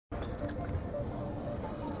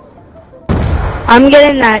I'm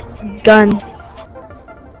getting that gun.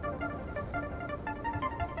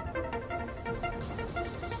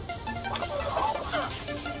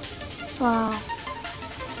 Wow.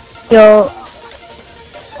 Yo.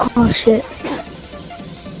 Oh shit.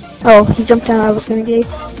 Oh, he jumped down. I was gonna get.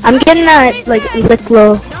 I'm getting that like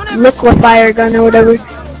liquefier gun or whatever. This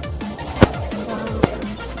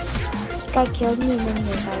guy killed me and then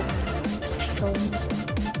they died.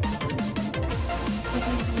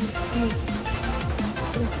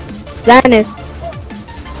 Zenith.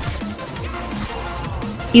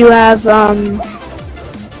 You have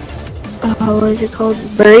what is it called?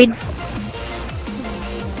 Buried?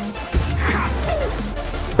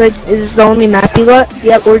 Like, is this the only map you got?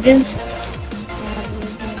 You have Origins?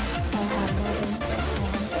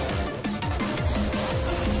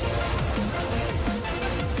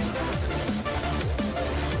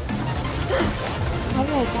 How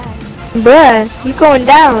did I die? Bruh, you going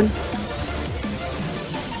down.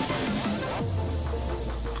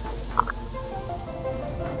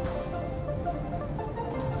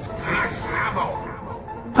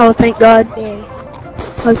 Oh, thank God. There.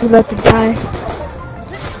 I was about to die.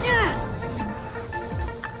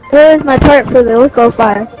 Where's my part for the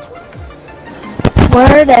liquefier?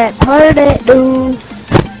 Where that part at, dude?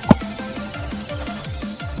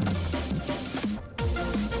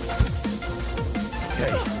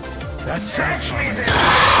 Hey, that's actually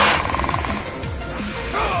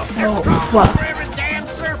Oh, fuck.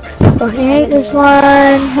 Fucking hate this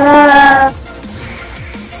one.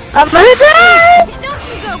 I'm gonna die!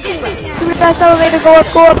 To the fast elevator, go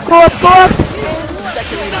up, go up, go up, go up!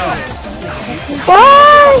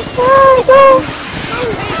 Bye! Bye, go!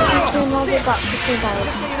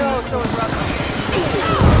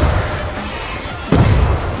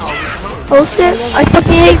 Oh shit, I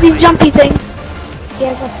fucking hate these jumpy things.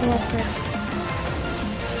 Yeah, that's not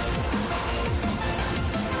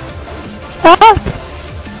Ah!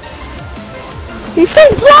 These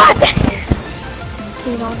things run!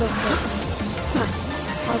 Okay, I'll go first.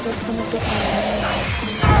 I'll just gonna get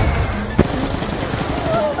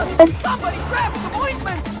Somebody grab some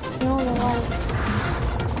ointment! no, no,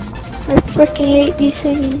 I fucking hate these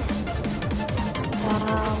things.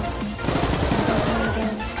 wow.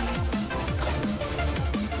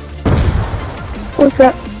 What's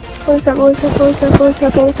up? What's up? What's up? What's up? What's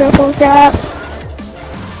up? What's up? What's up?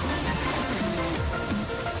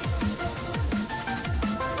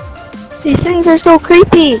 These things are so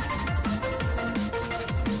creepy.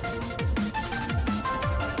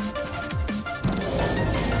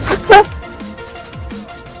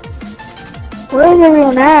 Where is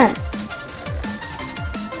everyone at?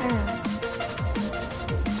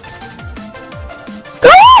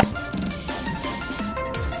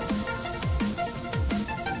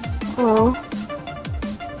 Oh.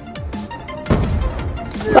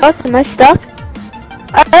 Fuck, am I stuck?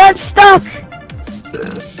 I'm stuck!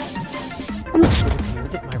 I'm stuck. Hear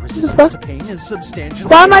that my resistance to pain is substantially.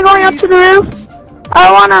 Why am I going up to the roof?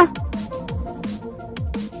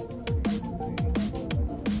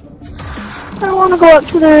 I don't wanna go up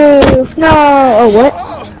to the roof. No. Oh, what?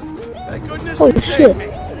 Thank goodness Holy you shit. saved me.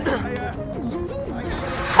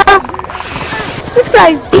 Ah, this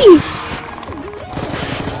guy's beast.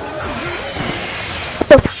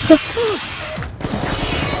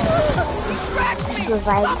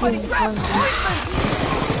 Revived me.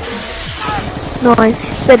 No, I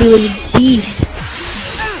said he was a beast.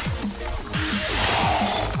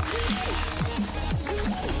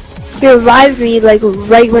 He revived me like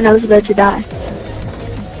right when I was about to die.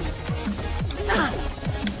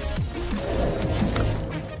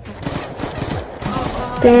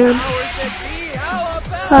 Damn.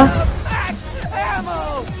 Huh.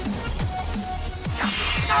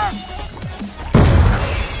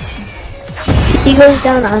 He goes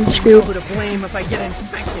down on screw. Who to blame if I get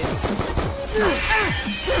infected?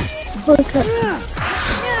 Holy crap.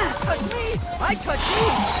 Touch me! I touch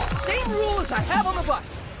you! Same rule as I have on the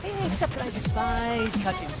bus. Except that I despise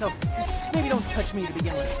touching, so maybe don't touch me to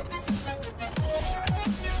begin with.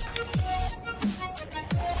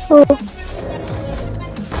 Oh.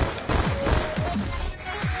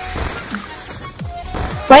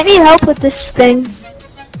 Might need help with this thing.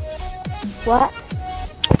 What?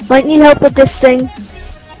 Might need help with this thing.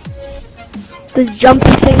 This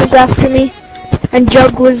jumpy thing is after me. And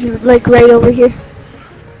Jug was like right over here.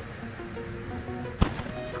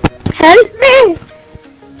 Help me!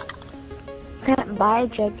 Can't buy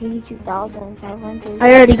Juggy 2,500.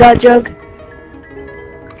 I already got Jug.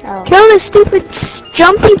 Oh. Kill this stupid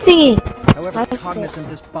jumpy thingy! However cognizant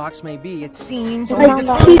this box may be, it seems I only to found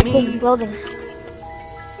harm out. me. Building.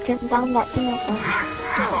 turn down that thing up.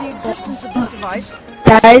 The existence of this device.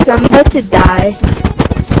 Guys, I'm about to die.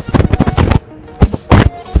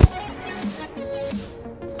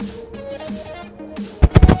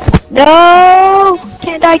 No!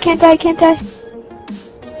 Can't die, can't die, can't die.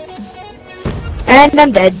 And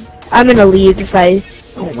I'm dead. I'm gonna leave if I...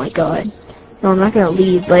 Oh my god. No, I'm not gonna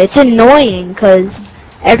leave, but it's annoying because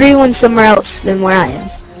everyone's somewhere else than where I am.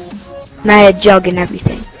 And I had Jug and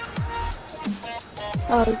everything.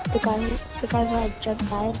 Oh, the guy who had Jug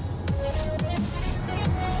died.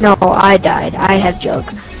 No, I died. I have Jug.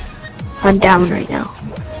 I'm down right now.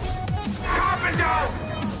 I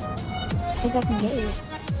think I can get you.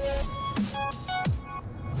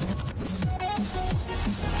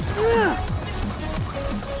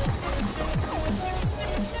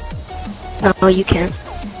 No, you can't.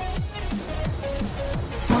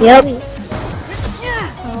 Oh, Yep. wait.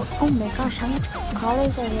 Oh my gosh, how much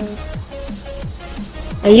colors are those?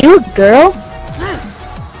 Are you a girl?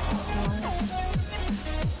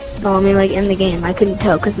 Oh, I mean like in the game. I couldn't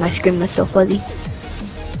tell because my screen was so fuzzy.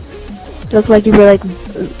 Looked like you were like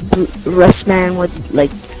Russ man with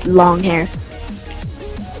like long hair.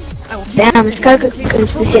 Damn, this guy could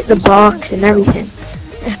hit the box and everything.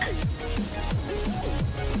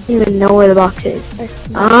 I don't even know where the box is.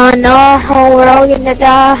 Oh no, we're all gonna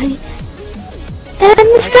die. And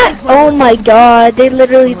this guy, oh my god, they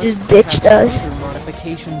literally just ditched us.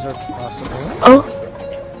 Modifications are possible. Oh.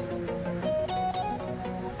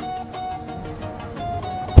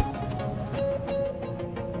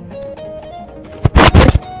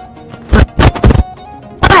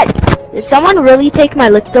 What? Did someone really take my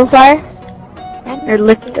Lictofire? Or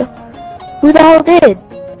Licto? Who the hell did?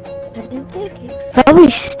 I didn't take it.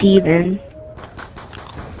 Probably Steven.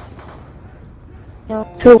 No.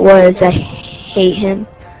 Who it was, I hate him.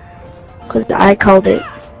 Cause I called it.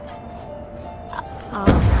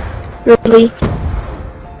 Really? I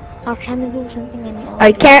was trying to do something in the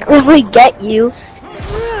I can't really get you.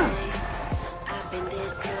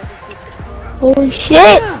 Holy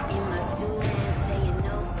shit!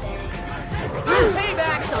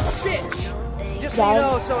 Payback's a bitch! Just so you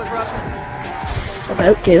know, so is Russell.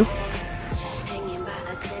 About to.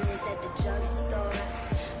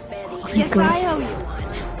 Yes, I owe you.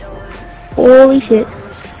 Holy shit.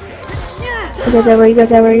 You got that where you got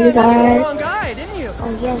that where you You got the got. wrong guy, didn't you?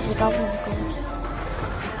 Oh yes, the goblin goes.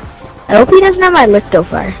 I hope he doesn't have my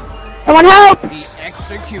Lictofire. Someone help! The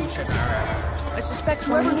executioner. I suspect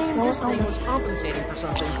whoever named this thing was compensating for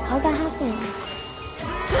something. How'd that happen?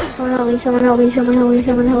 Someone help me, someone help me, someone help me,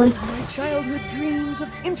 someone help me. My childhood dreams of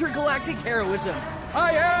intergalactic heroism.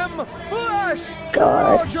 I am Flash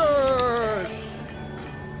God. Rogers!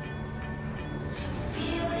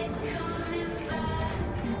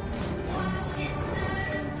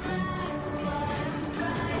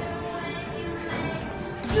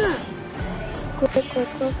 Quick. Oh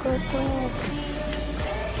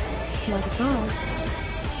my god.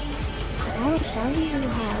 How much time do you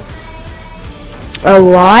have? A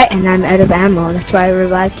lot, and I'm out of ammo. That's why I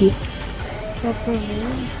revived you. What for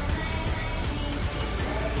me?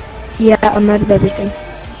 Yeah, I'm out of everything.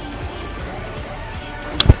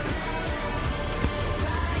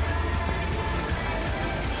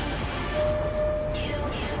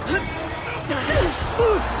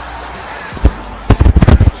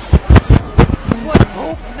 What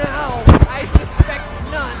hope now? I suspect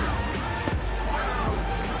none.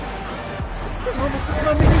 They're almost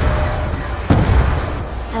coming.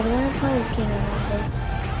 I don't know if I can remember.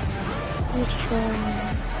 Which one?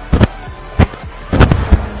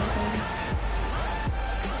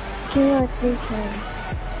 2 or 3 times.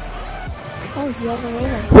 Oh, you have a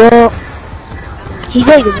later. Well, he's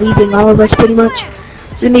like leaving all of us pretty much.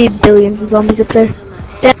 There's gonna be billions of zombies up there.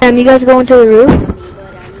 Damn, you guys going to the roof?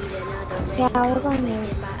 Yeah, I was on there.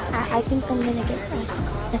 I think I'm gonna get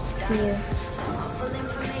next to you.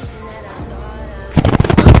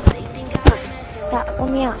 Yeah, let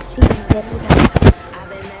me out. See, get me out.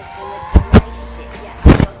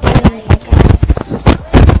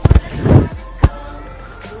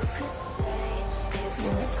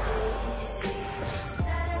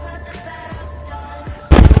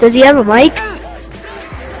 Does he have a mic?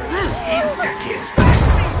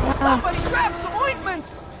 Somebody grab some ointment!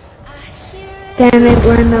 Damn it,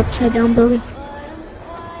 we're in the upside down building.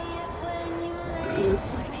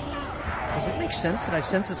 Does it make sense that I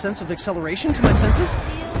sense a sense of acceleration to my senses?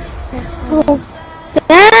 Oh,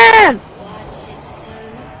 damn!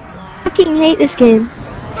 I fucking hate this game.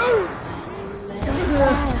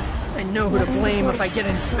 I know who to blame if I get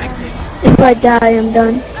infected. If I die, I'm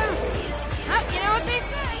done.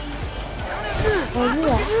 Oh,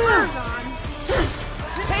 yeah.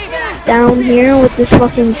 down here with this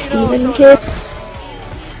fucking Steven kid. I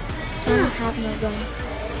don't have no gun.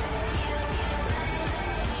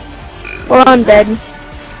 Well, I'm dead.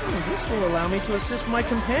 This will allow me to assist my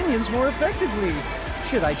companions more effectively,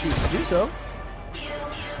 should I choose to do so.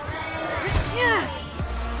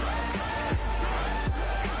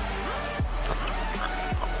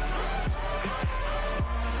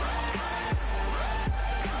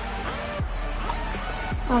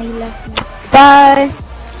 Oh, he left me. Bye.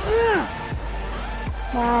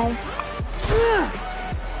 Bye.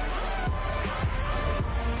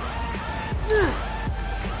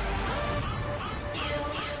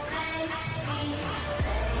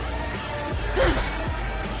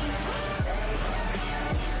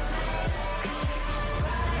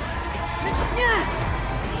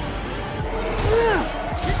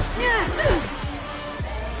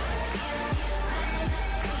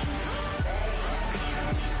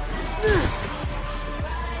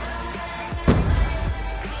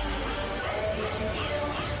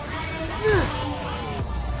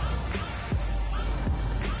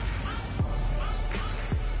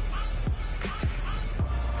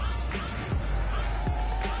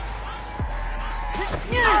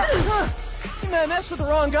 You messed with the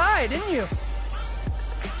wrong guy, didn't you?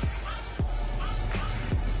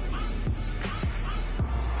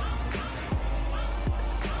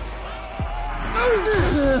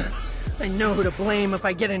 I know who to blame if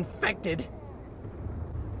I get infected.